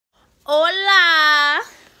Hola!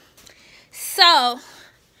 So,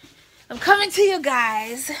 I'm coming to you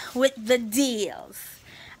guys with the deals.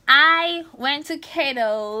 I went to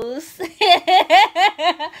Cato's.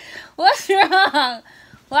 What's wrong?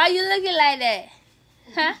 Why are you looking like that?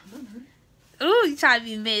 Huh? Ooh, you trying to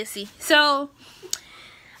be messy. So,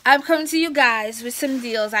 I'm coming to you guys with some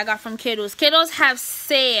deals I got from Cato's. Cato's have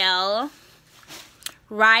sale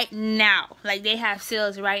right now. Like, they have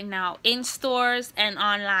sales right now in stores and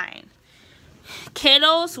online.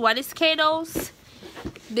 Cato's, what is Cato's?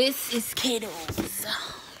 This is Cato's.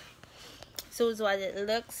 So is what it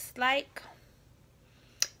looks like.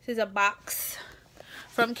 This is a box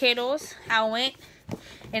from Cato's. I went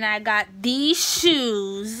and I got these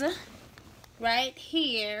shoes right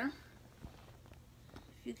here.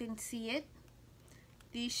 If you can see it.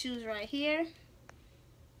 These shoes right here.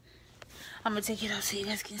 I'm gonna take it out so you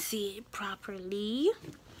guys can see it properly.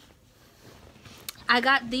 I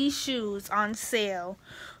got these shoes on sale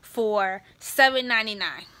for $7.99.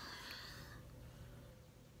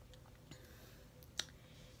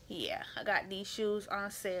 Yeah, I got these shoes on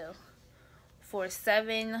sale for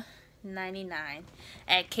 $7.99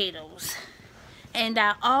 at Cato's. And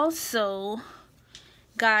I also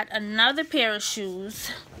got another pair of shoes.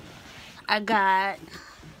 I got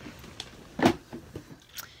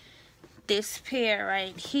this pair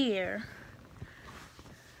right here.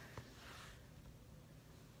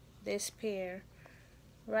 This pair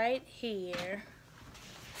right here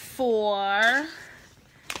for,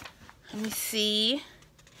 let me see,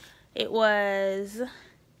 it was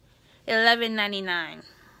 $11.99.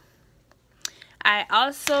 I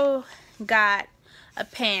also got a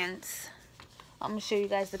pants. I'm gonna show you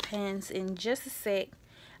guys the pants in just a sec.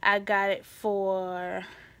 I got it for,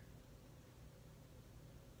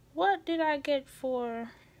 what did I get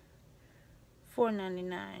for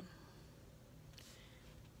 $4.99?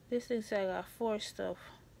 This thing said I got 4 stuff.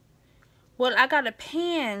 Well, I got a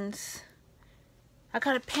pants. I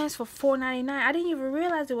got a pants for $4.99. I didn't even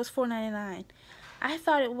realize it was $4.99. I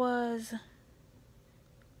thought it was,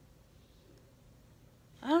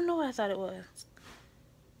 I don't know what I thought it was.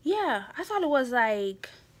 Yeah, I thought it was like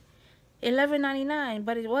 $11.99,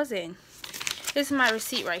 but it wasn't. This is my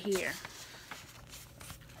receipt right here.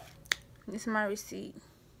 This is my receipt.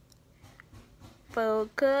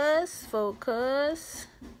 Focus, focus.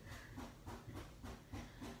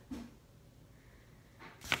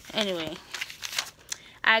 Anyway,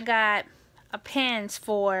 I got a pants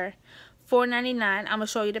for $4.99. I'm gonna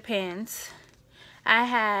show you the pants. I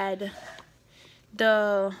had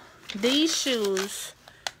these shoes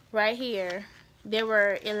right here. They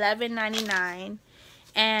were $11.99,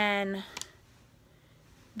 and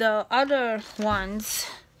the other ones,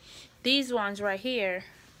 these ones right here,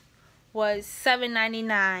 was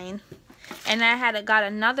 $7.99. And I got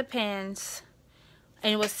another pants,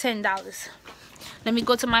 and it was $10. Let me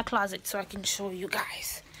go to my closet so I can show you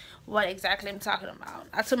guys what exactly I'm talking about.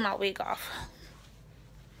 I took my wig off.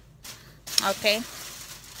 Okay.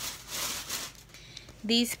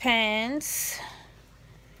 These pants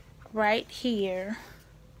right here.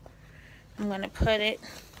 I'm going to put it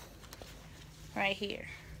right here.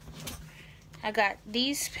 I got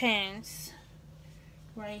these pants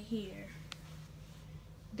right here.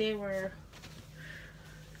 They were,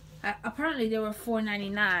 apparently they were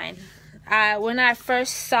 $4.99. When I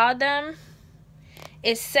first saw them,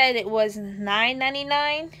 it said it was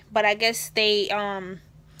 $9.99, but I guess they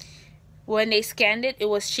when they scanned it, it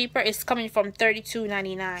was cheaper. It's coming from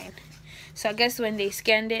 $32.99. So I guess when they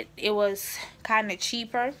scanned it, it was kind of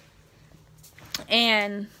cheaper.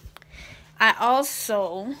 And I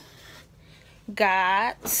also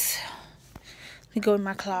got, let me go in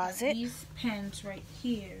my closet, these pants right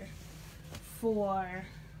here for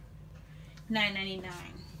 $9.99.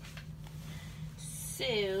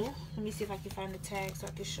 So let me see if I can find the tag so I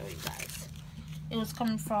can show you guys. It was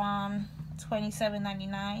coming from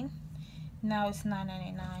 $27.99. Now it's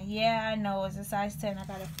 $9.99. Yeah, I know, it's a size 10. I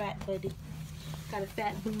got a fat booty. Got a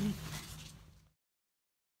fat booty.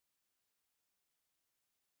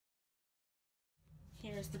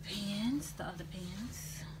 Here's the pants, the other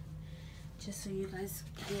pants. Just so you guys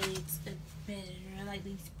get a better, I like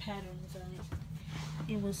these patterns on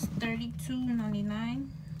it. It was $32.99,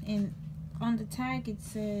 and on the tag it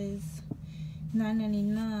says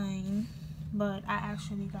 $9.99, but I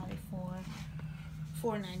actually got it for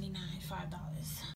 $4.99, $5.